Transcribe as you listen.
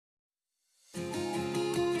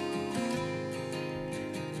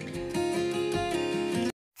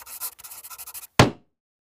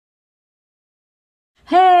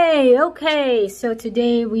Hey, okay, so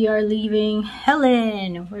today we are leaving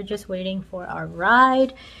Helen. We're just waiting for our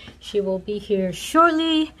ride. She will be here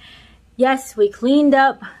shortly. Yes, we cleaned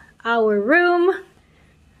up our room.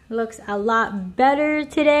 Looks a lot better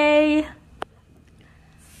today.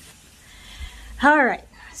 All right,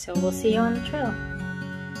 so we'll see you on the trail.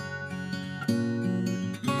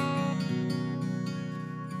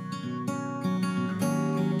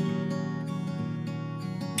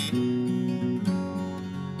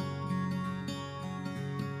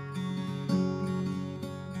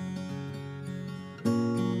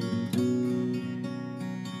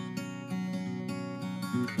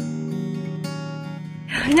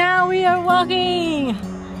 Now we are walking.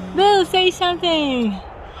 Bill, say something.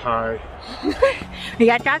 Hi. We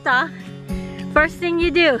got dropped off. First thing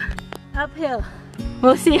you do, uphill.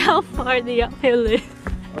 We'll see how far the uphill is.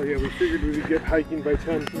 Oh yeah, we figured we would get hiking by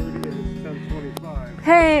 10:30 and it's 10:25.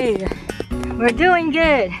 Hey, we're doing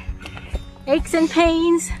good. Aches and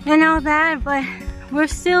pains and all that, but we're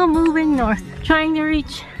still moving north, trying to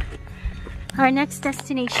reach our next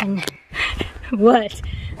destination. What?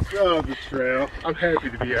 Oh, the trail. I'm happy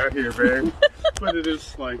to be out here, babe. But it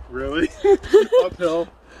is like really uphill,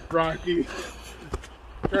 rocky.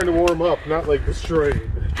 Trying to warm up, not like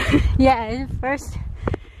destroyed. Yeah, first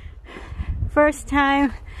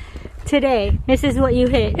time today. This is what you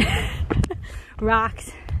hit.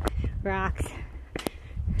 Rocks.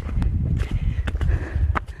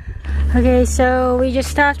 Okay, so we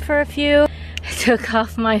just stopped for a few. I took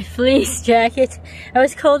off my fleece jacket. I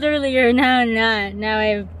was cold earlier, now I'm not. Now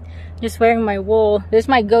I'm just wearing my wool. This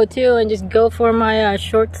might go too, and just go for my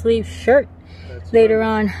short sleeve shirt. That's later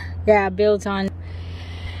nice. On. Yeah, builds on.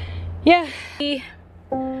 Yeah, we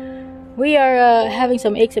are having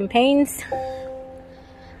some aches and pains.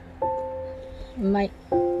 Might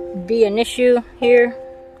be an issue here,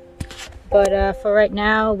 but for right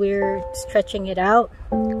now we're stretching it out.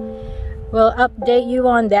 We'll update you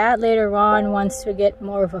on that later on once we get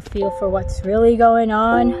more of a feel for what's really going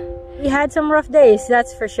on. We had some rough days,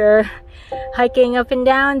 that's for sure. Hiking up and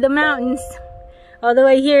down the mountains all the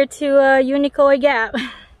way here to Unicoi Gap.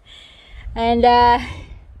 And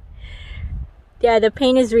yeah, the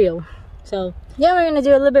pain is real. So yeah, we're gonna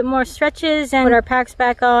do a little bit more stretches and put our packs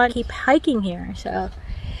back on. Keep hiking here. So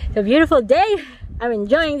it's a beautiful day. I'm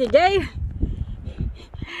enjoying the day.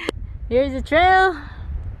 Here's the trail.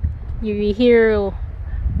 You hear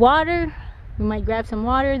water. We might grab some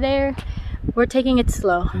water there. We're taking it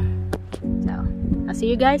slow. So I'll see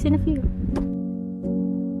you guys in a few.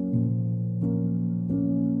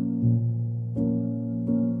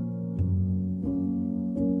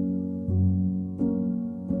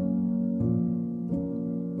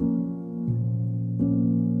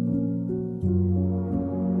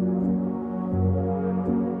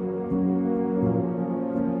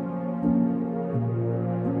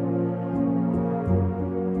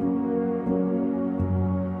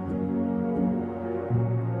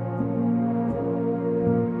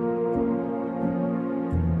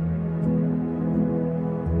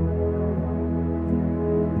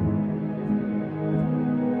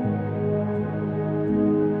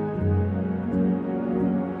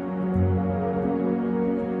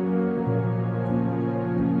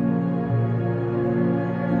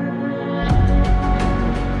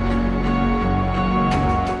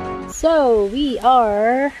 So we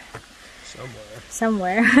are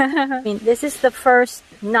somewhere. I mean, this is the first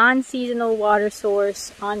non-seasonal water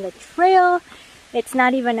source on the trail. It's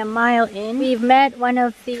not even a mile in. We've met one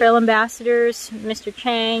of the trail ambassadors, Mr.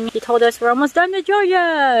 Chang. He told us we're almost done to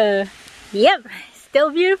Georgia. Yep, still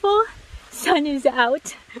beautiful. Sun is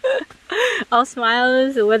out. All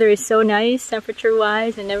smiles. The weather is so nice, temperature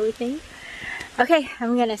wise and everything. Okay,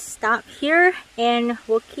 I'm gonna stop here and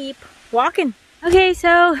we'll keep walking. Okay,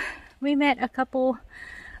 so we met a couple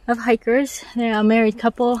of hikers. They're a married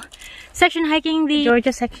couple. Section hiking the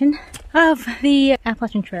Georgia section of the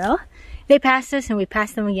Appalachian Trail. They passed us and we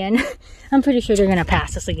passed them again. I'm pretty sure they're gonna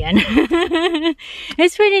pass us again.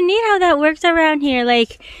 It's pretty neat how that works around here.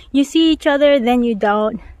 Like, you see each other, then you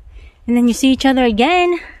don't. And then you see each other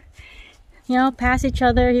again. You know, pass each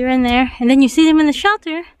other here and there. And then you see them in the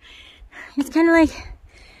shelter. It's kind of like,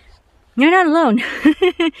 you're not alone.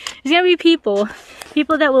 There's gonna be people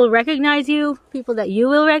that will recognize you, people that you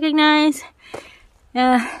will recognize.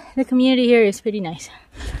 The community here is pretty nice.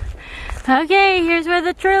 Okay, here's where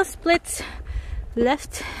the trail splits,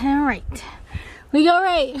 left and right. We go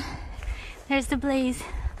right. There's the blaze.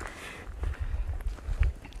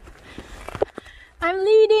 I'm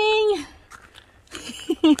leading.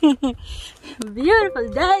 Beautiful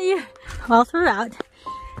day all throughout.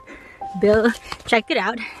 Bill checked it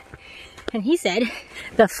out and he said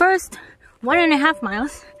the first 1.5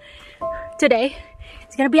 miles today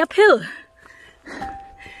is gonna be uphill.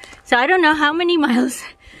 So I don't know how many miles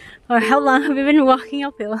or how long have we been walking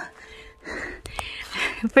uphill.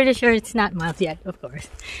 I'm pretty sure it's not miles yet, of course.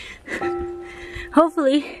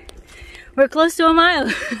 Hopefully we're close to a mile.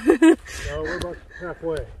 No, we're about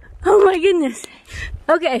halfway. Oh my goodness.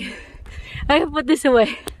 Okay, I can put this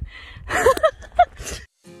away.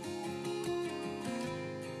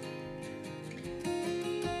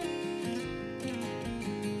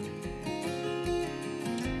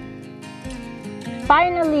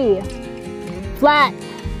 Finally, flat.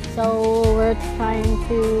 So we're trying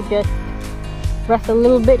to just rest a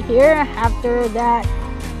little bit here after that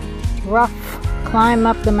rough climb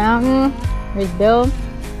up the mountain. There's Bill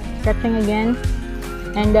stretching again,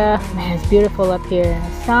 and man, it's beautiful up here.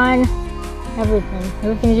 The sun,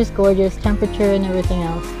 everything's just gorgeous. Temperature and everything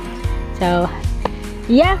else. So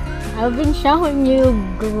yeah, I've been showing you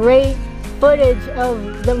great footage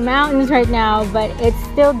of the mountains right now, but it's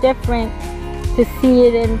still different to see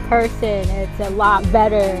it in person. It's a lot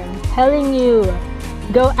better. I'm telling you,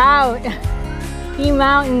 go out, see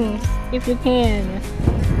mountains if you can.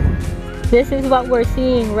 This is what we're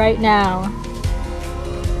seeing right now.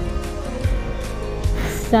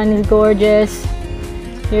 Sun is gorgeous.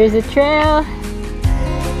 Here's the trail.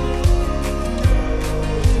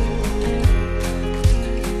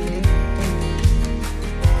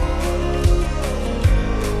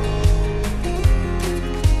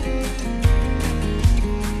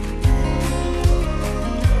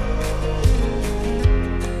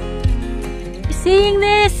 Seeing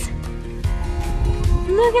this?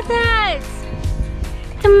 Look at that!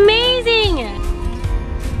 It's amazing!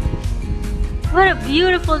 What a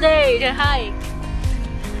beautiful day to hike!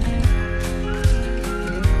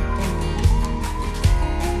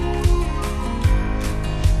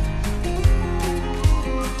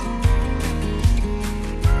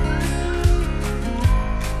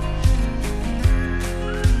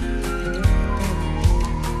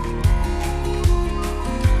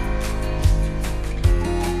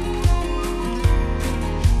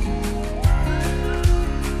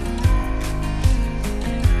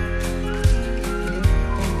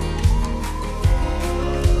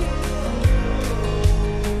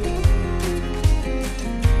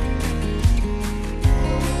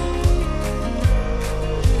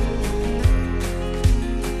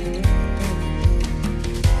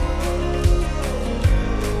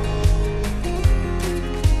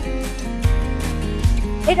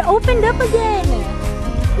 It opened up again!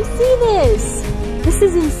 You see this? This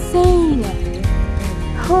is insane!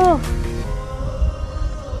 Oh!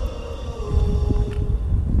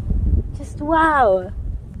 Just wow!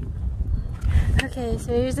 Okay,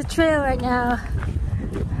 so here's the trail right now.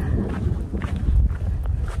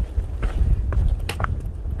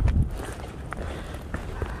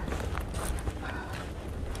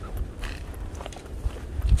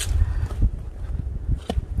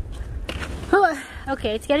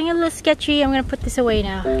 Okay, it's getting a little sketchy. I'm gonna put this away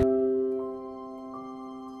now.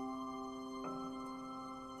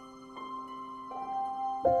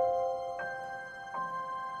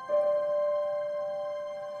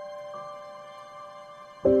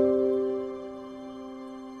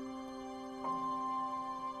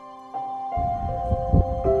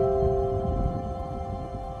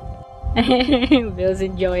 Bill's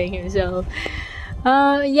enjoying himself.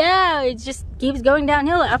 Yeah, it just keeps going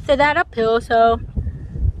downhill after that uphill, so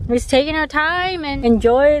we're just taking our time and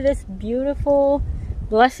enjoy this beautiful,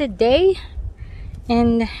 blessed day.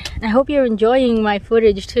 And I hope you're enjoying my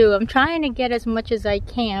footage too. I'm trying to get as much as I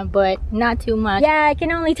can, but not too much. Yeah, I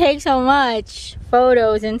can only take so much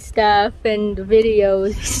photos and stuff and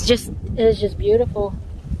videos. It's just beautiful.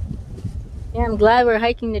 Yeah, I'm glad we're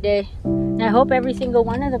hiking today. And I hope every single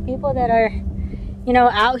one of the people that are, you know,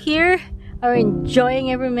 out here are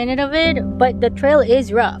enjoying every minute of it. But the trail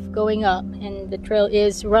is rough going up, and the trail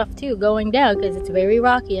is rough too going down because it's very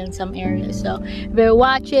rocky in some areas. So you better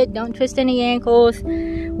watch it, don't twist any ankles,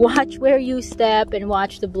 watch where you step, and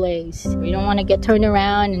watch the blaze. You don't want to get turned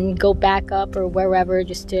around and go back up or wherever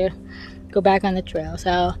just to go back on the trail.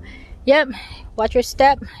 So yep, watch your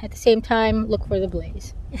step, at the same time look for the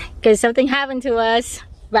blaze, because something happened to us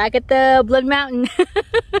back at the Blood Mountain.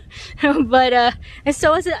 But and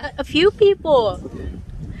so is a few people.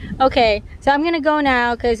 Okay, so I'm gonna go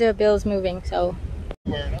now because Bill's moving. So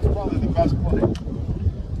that's probably the best place.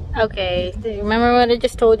 Okay, remember what I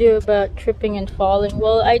just told you about tripping and falling?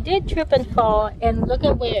 Well, I did trip and fall, and look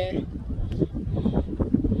at where.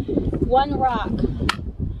 One rock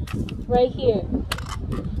right here,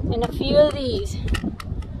 and a few of these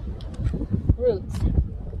roots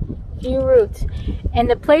few routes. And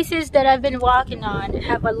the places that I've been walking on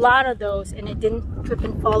have a lot of those, and it didn't trip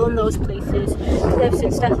and fall on those places, cliffs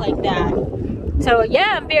and stuff like that. So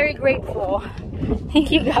yeah, I'm very grateful.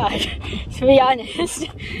 Thank you, God, to be honest.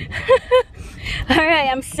 Alright,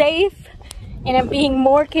 I'm safe, and I'm being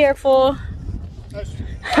more careful. As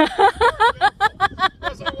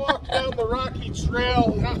I walk down the rocky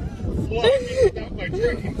trail, not without my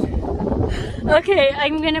drinking tea. Okay,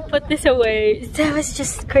 I'm gonna put this away. That was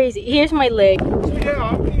just crazy. Here's my leg. So yeah,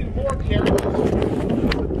 I'm being more careful.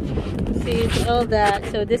 See, all that.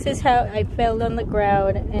 So this is how I fell on the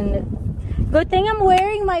ground, and good thing I'm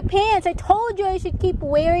wearing my pants. I told you I should keep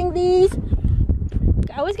wearing these.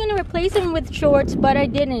 I was gonna replace them with shorts, but I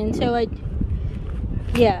didn't. So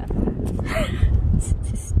yeah.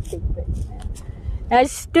 Stupid.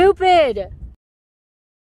 That's stupid.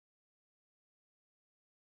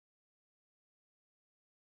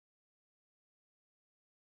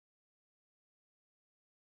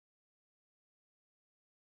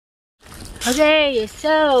 Okay,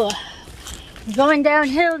 so going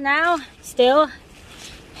downhill now still.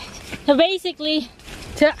 So basically,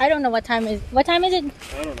 I don't know what time is. What time is it?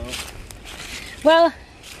 I don't know. Well,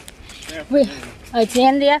 it's the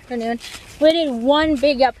end of the afternoon. We did one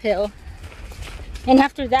big uphill, and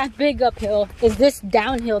after that big uphill is this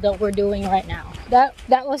downhill that we're doing right now. That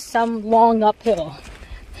was some long uphill.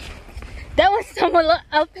 That was some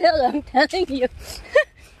uphill, I'm telling you.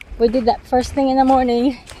 We did that first thing in the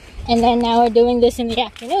morning, and then now we're doing this in the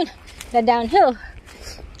afternoon, the downhill.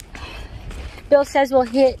 Bill says we'll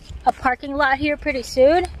hit a parking lot here pretty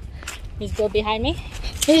soon. He's Bill behind me.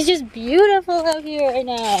 It's just beautiful out here right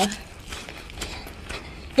now.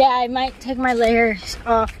 Yeah, I might take my layers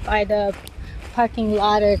off by the parking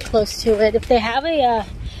lot or close to it. If they have a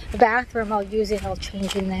bathroom, I'll use it. I'll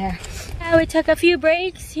change in there. Yeah, we took a few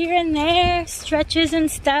breaks here and there, stretches and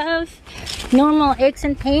stuff. Normal aches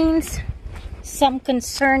and pains. Some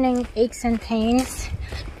concerning aches and pains.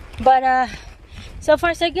 But so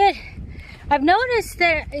far so good. I've noticed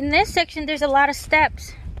that in this section there's a lot of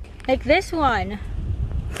steps. Like this one.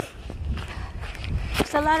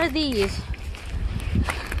 There's a lot of these.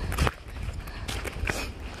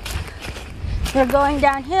 We're going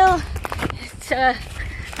downhill. It's,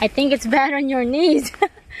 I think it's bad on your knees.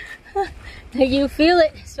 You feel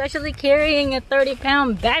it, especially carrying a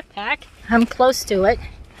 30-pound backpack. I'm close to it.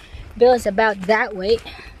 Bill is about that weight.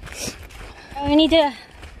 We need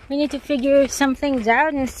to figure some things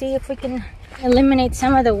out and see if we can eliminate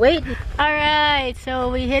some of the weight. All right, so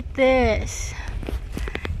we hit this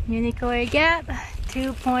Unicorn Gap,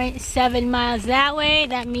 2.7 miles that way.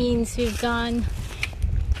 That means we've gone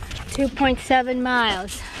 2.7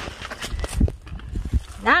 miles.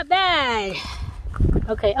 Not bad.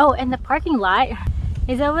 Okay, oh, and the parking lot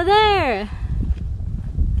is over there.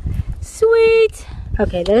 Sweet.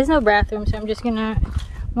 Okay, there's no bathroom, so I'm just gonna,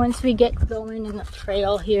 once we get going in the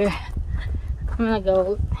trail here, I'm gonna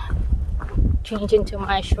go change into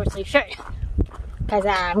my short sleeve shirt because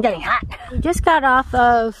I'm getting hot. We just got off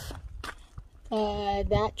of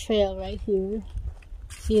that trail right here.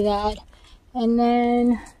 See that? And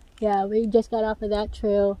then, yeah, we just got off of that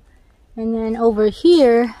trail. And then over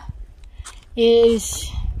here is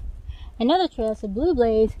another trail, it's a Blue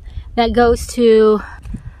Blaze, that goes to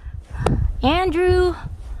Andrew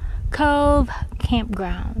Cove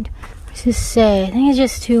Campground. What's this say? I think it's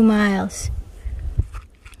just 2 miles.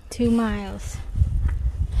 2 miles.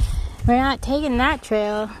 We're not taking that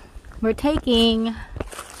trail. We're taking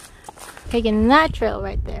that trail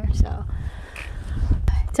right there. So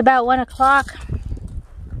it's about 1 o'clock.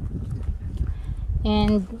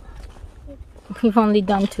 And we've only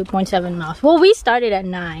done 2.7 miles. Well, we started at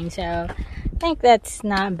 9, so I think that's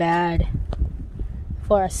not bad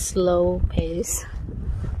for a slow pace.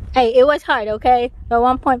 Hey, it was hard, okay? But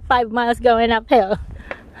 1.5 miles going uphill.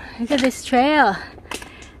 Look at this trail.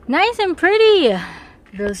 Nice and pretty.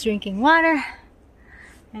 Bill's drinking water.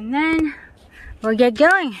 And then we'll get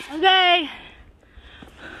going. Okay.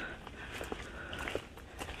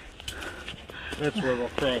 That's where we'll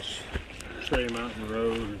cross Trey Mountain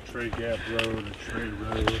Road, and Trey Gap Road, and Trey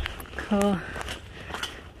Road. Cool.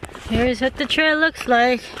 Here's what the trail looks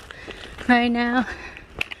like right now.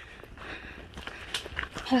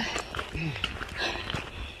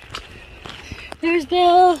 There's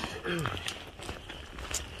Bill.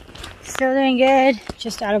 Still doing good.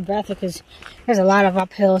 Just out of breath because there's a lot of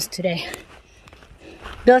uphills today.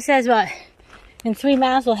 Bill says what? In 3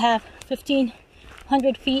 miles we'll have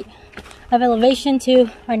 1,500 feet of elevation to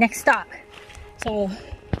our next stop. So,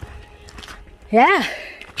 yeah,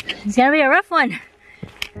 it's gonna be a rough one.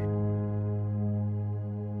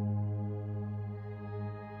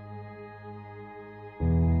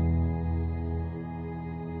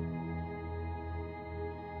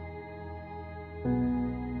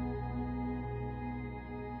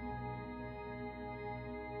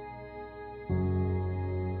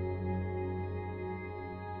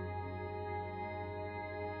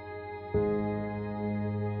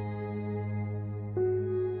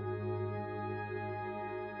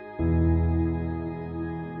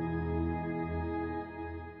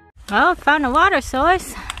 Well, found a water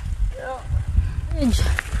source. Yeah.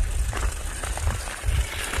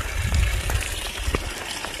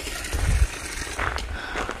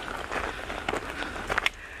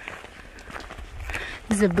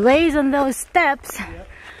 There's a blaze on those steps. Yep.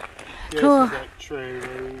 Cool. That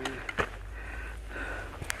trail.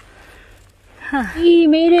 Huh. We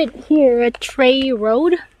made it here at Tray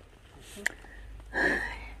Road.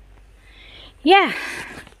 Yeah.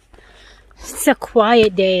 It's a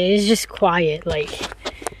quiet day. It's just quiet, like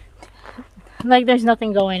there's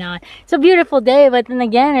nothing going on. It's a beautiful day, but then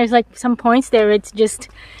again, there's like some points there it's just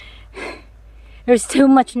there's too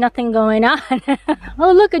much nothing going on.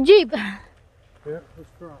 Oh, look, a Jeep. Yeah, let's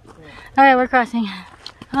cross. Yeah. Alright, we're crossing.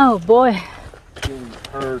 Oh boy. It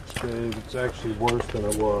hurts, babe. It's actually worse than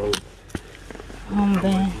it was. Oh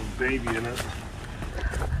man. Baby in it.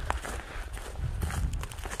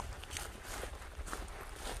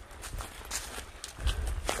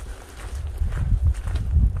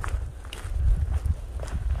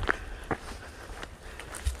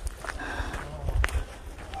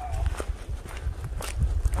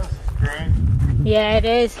 Yeah, it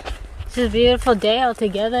is. It's a beautiful day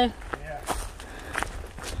altogether. Yeah.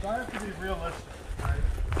 So I have to be realistic, right?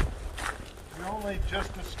 We only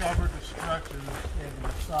just discovered the structures in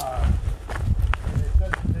the side, and it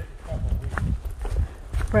doesn't take a couple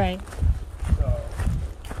weeks. Right. So,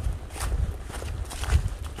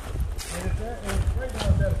 and it's right now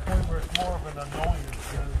at that point where it's more of an annoyance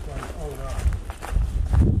than it's like, oh no.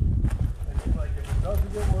 And it's like, if it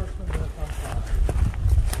doesn't get worse than this, I'm fine.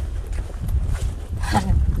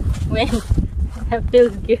 Wind. That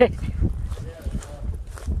feels good.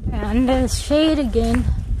 Under the shade again.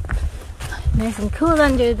 Nice and cool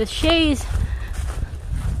under the shades.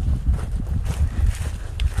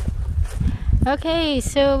 Okay,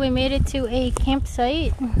 so we made it to a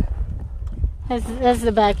campsite. That's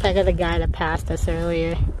the backpack of the guy that passed us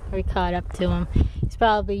earlier. We caught up to him. He's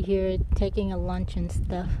probably here taking a lunch and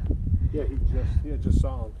stuff. Yeah, he just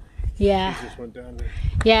saw him. Yeah. He just went down there.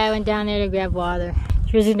 Yeah, I went down there to grab water.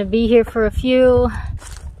 She was gonna be here for a few,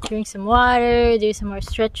 drink some water, do some more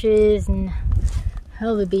stretches, and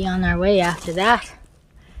we'll be on our way after that.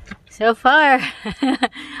 So far,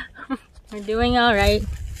 we're doing all right.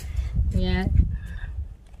 Yeah.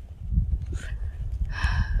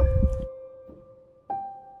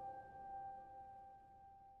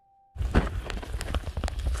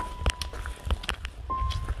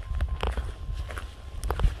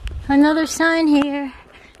 Another sign here.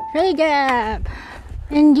 Grave Gap.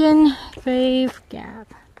 Indian Grave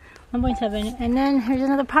Gap. 1.7. And then here's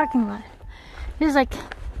another parking lot. This is like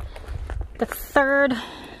the third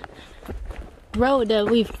road that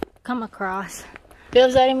we've come across.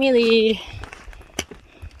 Bill's letting me lead.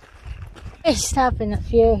 We're stopping a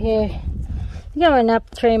few here. We're going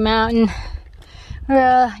up Tray Mountain.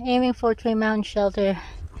 We're aiming for Tray Mountain Shelter.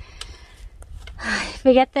 If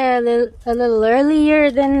we get there a little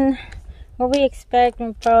earlier than what we expect,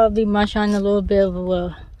 we'll probably mush on a little bit of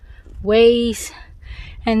a ways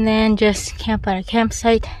and then just camp at a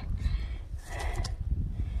campsite.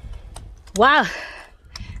 Wow,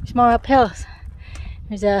 there's more uphills.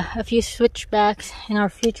 There's a few switchbacks in our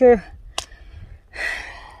future.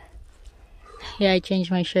 Yeah, I changed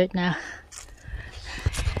my shirt now.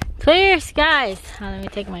 Clear skies. Oh, let me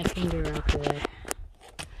take my finger off of there.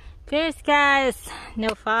 Clear skies,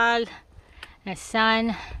 no fog, the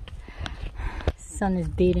sun. Sun is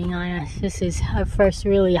beating on us. This is our first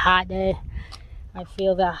really hot day. I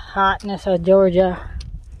feel the hotness of Georgia.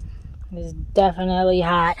 It's definitely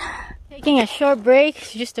hot. Taking a short break,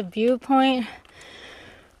 it's just a viewpoint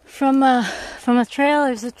from a trail.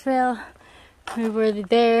 There's a trail. We were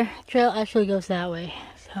there. Trail actually goes that way.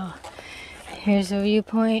 So here's a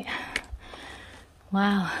viewpoint.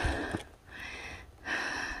 Wow.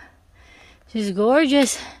 This is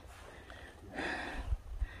gorgeous.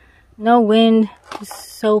 No wind,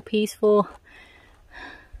 just so peaceful.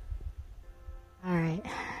 All right.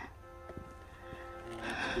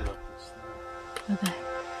 Okay.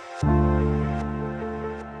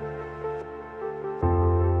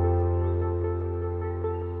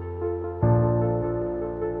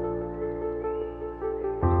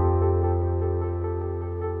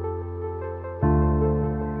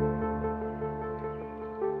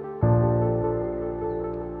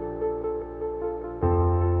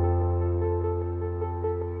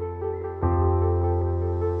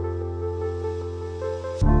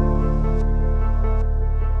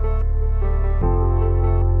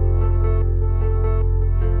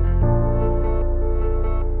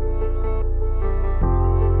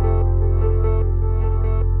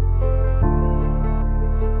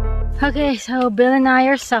 Okay, so Bill and I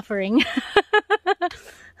are suffering.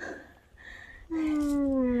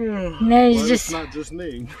 No, it's not just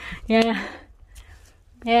me. Yeah.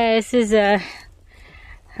 Yeah, this is a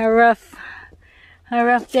rough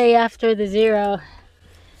day after the zero.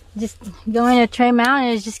 Just going to Tray Mountain,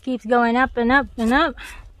 it just keeps going up and up and up.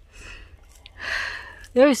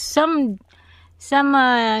 There's some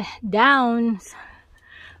downs,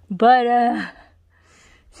 but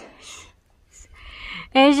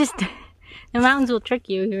and it's just the mountains will trick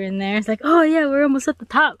you here and there. It's like, oh yeah, we're almost at the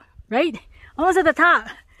top, right? Almost at the top,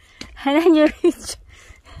 and then you reach.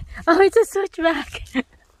 Oh, it's a switchback,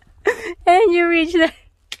 and you reach the.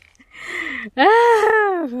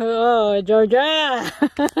 Oh, Georgia!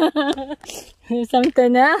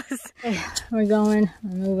 Something else. We're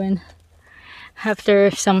moving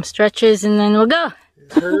after some stretches, and then we'll go.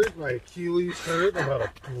 It hurt, my Achilles hurt, I'm out of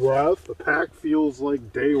breath. The pack feels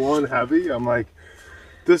like day one heavy. I'm like,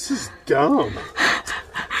 this is dumb.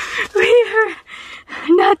 We are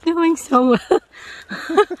not doing so well.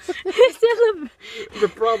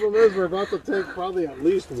 The problem is we're about to take probably at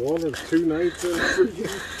least 1 or 2 nights in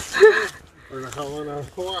freaking or the hell in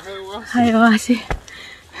Hiawassee.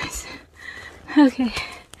 Okay.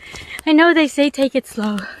 I know they say take it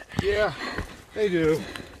slow. Yeah, they do.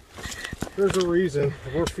 There's a reason.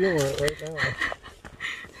 We're feeling it right now.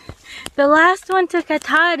 The last one to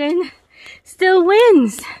Katahdin still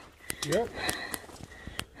wins. Yep.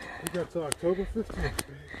 We got to October 15th.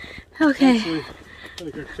 Okay. Actually,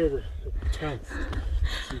 like October 10th.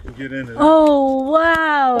 So you can get in it. Oh,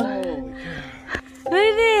 wow. Holy cow. Look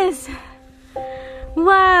at this.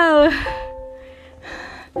 Wow.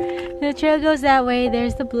 The trail goes that way.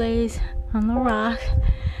 There's the blaze on the rock.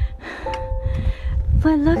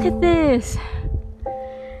 But look at this.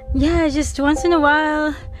 Yeah, just once in a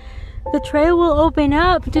while, the trail will open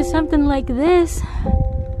up to something like this.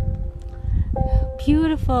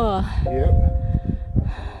 Beautiful. Yep.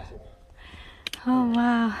 Oh,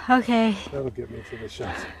 wow. Okay. That'll get me to the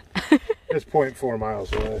shot. It's 0.4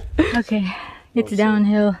 miles away. Okay. It's mostly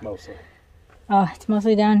downhill. Mostly. Oh, it's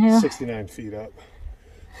mostly downhill? 69 feet up.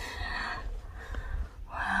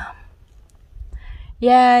 Wow.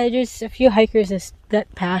 Yeah, there's a few hikers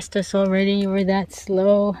that passed us already. We're that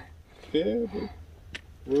slow. Yeah,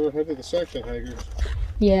 we're ahead of the section hikers.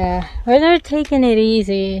 Yeah, or they're taking it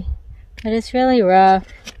easy, but it's really rough.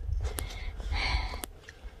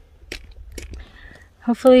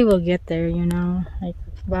 Hopefully we'll get there, you know, like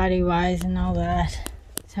body-wise and all that.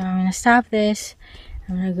 So I'm gonna stop this.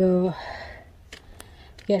 I'm gonna go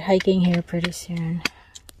get hiking here pretty soon.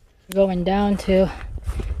 Going down here.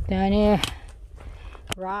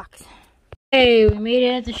 Rocks. Hey, we made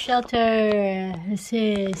it at the shelter. This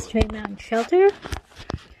is Tray Mountain Shelter.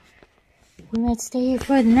 We might stay here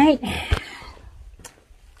for the night.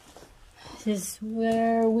 This is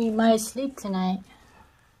where we might sleep tonight.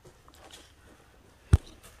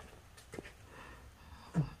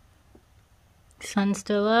 Sun's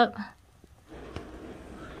still up.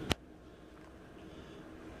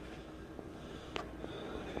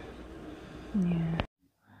 Yeah.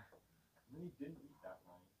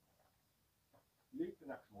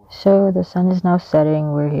 So the sun is now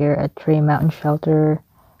setting. We're here at Tray Mountain Shelter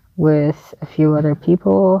with a few other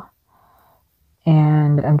people,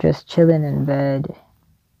 and I'm just chilling in bed.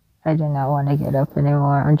 I do not want to get up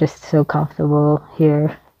anymore. I'm just so comfortable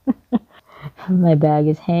here. My bag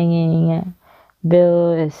is hanging.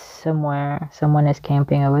 Bill is somewhere. Someone is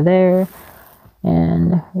camping over there,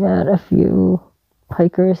 and we got a few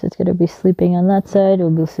hikers that's gonna be sleeping on that side. We'll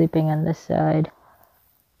be sleeping on this side.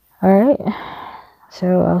 All right.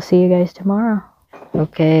 So I'll see you guys tomorrow.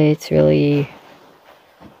 Okay, it's really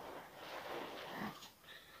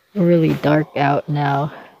dark out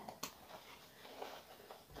now.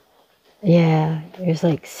 Yeah, there's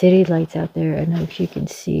like city lights out there. I don't know if you can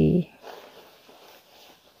see.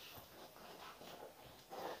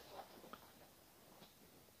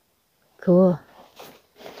 Cool.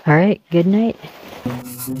 All right, good night.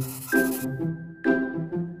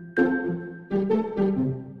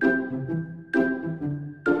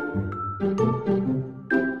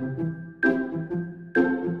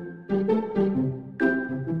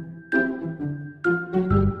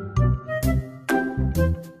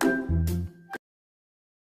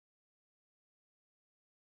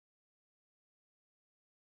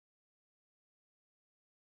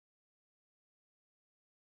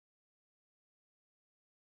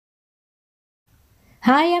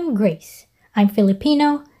 Hi, I'm Grace. I'm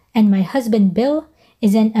Filipino, and my husband Bill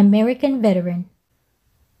is an American veteran.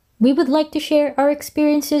 We would like to share our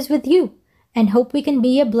experiences with you and hope we can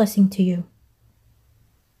be a blessing to you.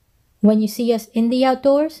 When you see us in the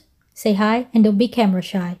outdoors, Say hi and don't be camera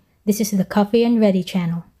shy. This is the Coffee and Ready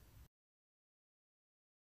channel.